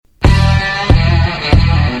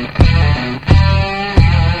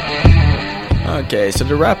Okay, so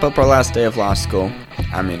to wrap up our last day of law school,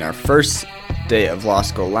 our first day of law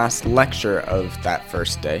school, last lecture of that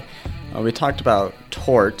first day, we talked about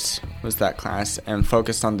torts, was that class, and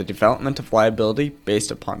focused on the development of liability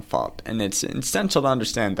based upon fault. And it's essential to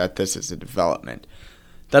understand that this is a development.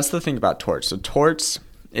 That's the thing about torts. So torts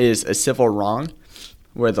is a civil wrong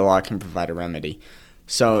where the law can provide a remedy.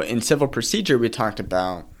 So in civil procedure, we talked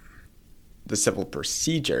about the civil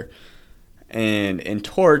procedure. And in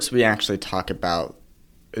torts, we actually talk about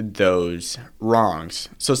those wrongs.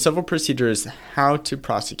 So civil procedure is how to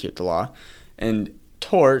prosecute the law, and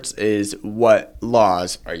torts is what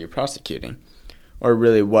laws are you prosecuting, or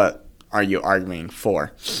really what are you arguing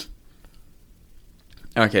for.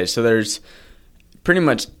 Okay, so there's pretty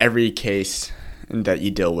much every case that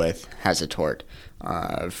you deal with has a tort,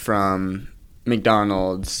 from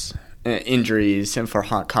McDonald's, injuries for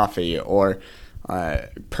hot coffee, or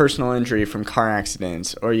personal injury from car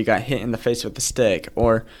accidents, or you got hit in the face with a stick,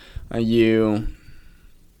 or anyways,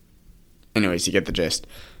 you get the gist.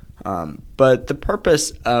 But the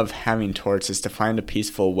purpose of having torts is to find a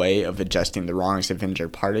peaceful way of adjusting the wrongs of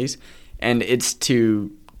injured parties, and it's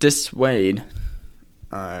to dissuade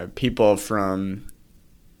people from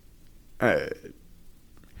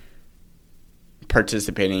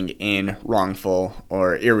participating in wrongful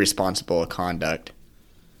or irresponsible conduct.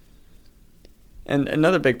 And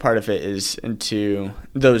another big part of it is into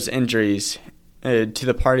those injuries to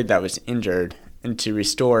the party that was injured, and to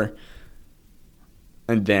restore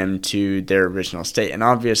them to their original state. And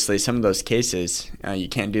obviously, some of those cases, you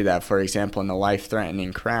can't do that. For example, in a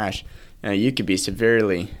life-threatening crash, you could be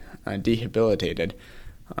severely debilitated.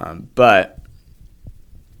 But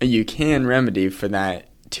you can remedy for that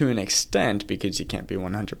to an extent, because you can't be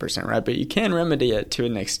 100% right, but you can remedy it to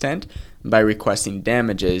an extent by requesting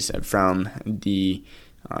damages from the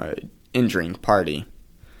injuring party.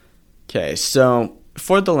 Okay, so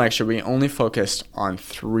for the lecture, we only focused on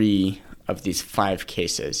 3 of these 5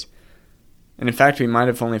 cases. And in fact, we might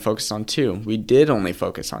have only focused on 2. We did only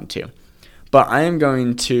focus on 2. But I am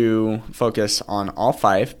going to focus on all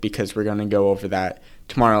 5 because we're going to go over that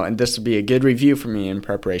tomorrow, and this will be a good review for me in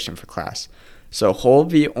preparation for class. So Hull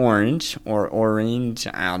v. Orange, or Orange,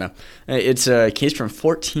 I don't know. It's a case from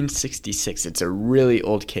 1466. It's a really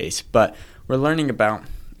old case, but we're learning about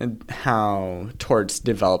how torts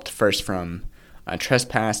developed first from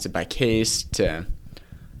trespass to by case to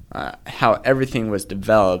how everything was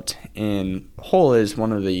developed. And Hull is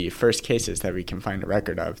one of the first cases that we can find a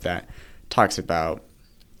record of that talks about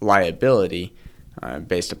liability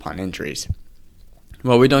based upon injuries.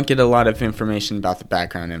 Well, we don't get a lot of information about the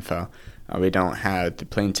background info. We don't have the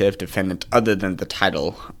plaintiff, defendant, other than the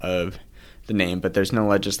title of the name, but there's no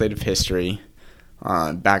legislative history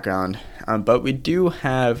background. But we do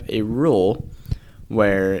have a rule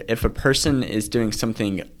where if a person is doing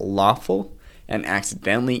something lawful and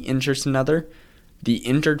accidentally injures another, the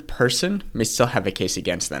injured person may still have a case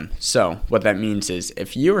against them. So what that means is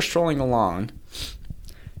if you are strolling along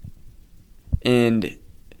and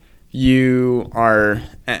you are,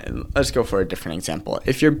 let's go for a different example.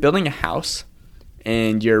 If you're building a house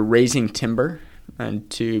and you're raising timber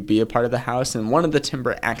to be a part of the house, and one of the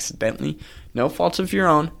timber accidentally, no fault of your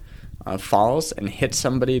own, falls and hits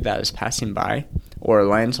somebody that is passing by or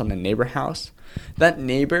lands on a neighbor house, that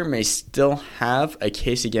neighbor may still have a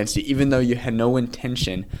case against you even though you had no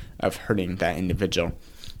intention of hurting that individual.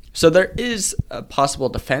 So there is a possible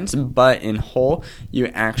defense, but in Hull, you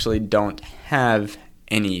actually don't have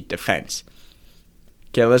any defense.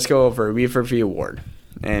 Okay, let's go over Weaver v. Ward.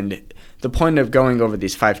 And the point of going over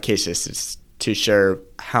these 5 cases is to share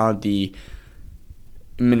how the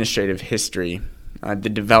administrative history, the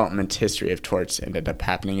development history of torts ended up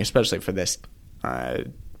happening, especially for this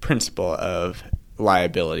principle of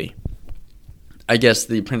liability. I guess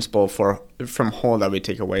the principle from Hull that we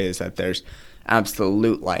take away is that there's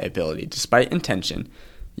absolute liability. Despite intention,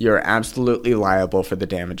 you're absolutely liable for the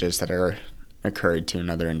damages that are occurred to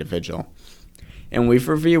another individual. And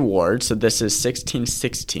Weaver v. Ward, so this is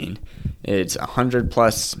 1616. It's 100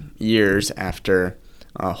 plus years after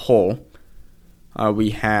Hull.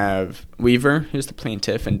 We have Weaver, who's the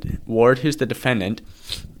plaintiff, and Ward, who's the defendant.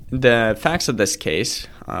 The facts of this case,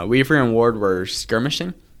 Weaver and Ward were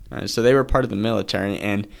skirmishing. So they were part of the military,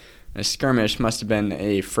 and a skirmish must have been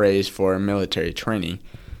a phrase for military training.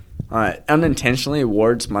 Unintentionally,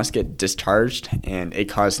 Ward's musket discharged, and it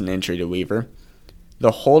caused an injury to Weaver.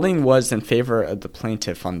 The holding was in favor of the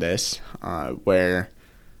plaintiff on this, where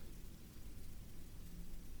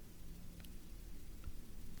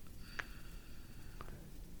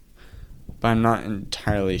but I'm not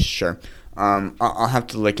entirely sure. I'll have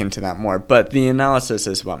to look into that more, but the analysis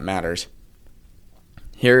is what matters.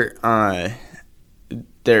 Here,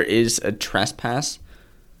 there is a trespass,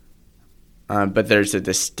 but there's a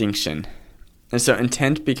distinction. And so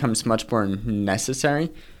intent becomes much more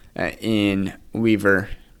necessary in Weaver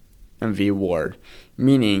v. Ward,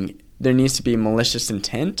 meaning there needs to be malicious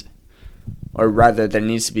intent, or rather there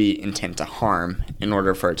needs to be intent to harm in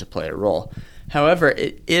order for it to play a role. However,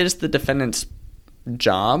 it is the defendant's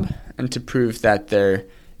job and to prove that there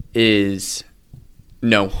is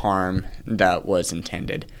no harm that was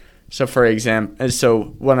intended. So for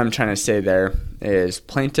example, what I'm trying to say there is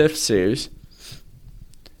plaintiff sues,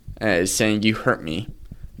 is saying you hurt me.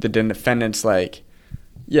 The defendant's like,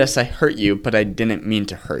 yes, I hurt you, but I didn't mean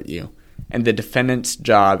to hurt you. And the defendant's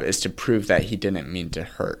job is to prove that he didn't mean to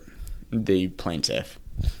hurt the plaintiff.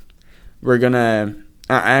 I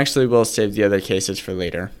actually will save the other cases for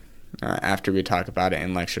later, after we talk about it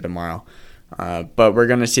in lecture tomorrow. But we're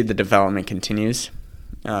going to see the development continues.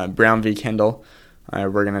 Brown v. Kendall,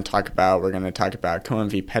 we're going to talk about Cohen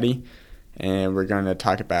v. Petty, and we're going to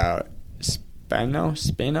talk about Spano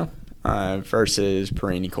versus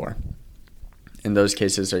Perini Corps. And those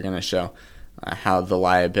cases are going to show how the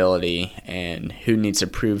liability and who needs to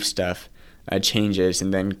prove stuff changes,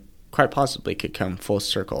 and then quite possibly could come full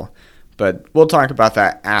circle. But we'll talk about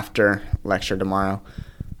that after lecture tomorrow,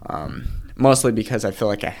 mostly because I feel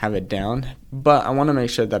like I have it down, but I want to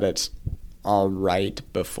make sure that it's all right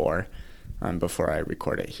before I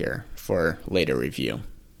record it here for later review.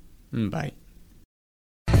 Bye.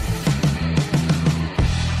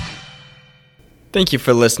 Thank you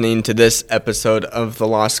for listening to this episode of The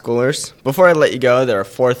Law Schoolers. Before I let you go, there are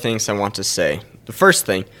 4 things I want to say. The first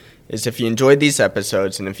thing is, if you enjoyed these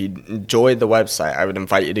episodes and if you enjoyed the website, I would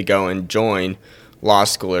invite you to go and join Law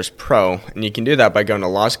Schoolers Pro. And you can do that by going to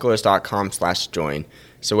lawschoolers.com/join.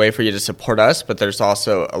 It's a way for you to support us, but there's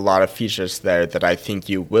also a lot of features there that I think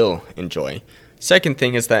you will enjoy. Second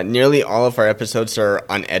thing is that nearly all of our episodes are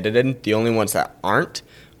unedited. The only ones that aren't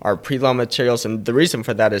are pre-law materials, and the reason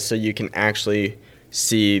for that is so you can actually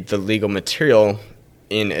see the legal material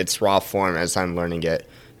in its raw form as I'm learning it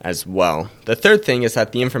as well. The third thing is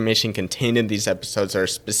that the information contained in these episodes are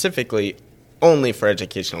specifically only for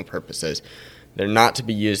educational purposes. They're not to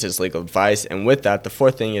be used as legal advice, and with that, the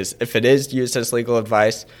fourth thing is, if it is used as legal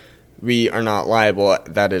advice, we are not liable.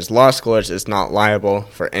 That is, Law Schoolers is not liable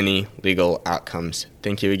for any legal outcomes.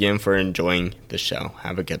 Thank you again for enjoying the show.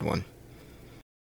 Have a good one.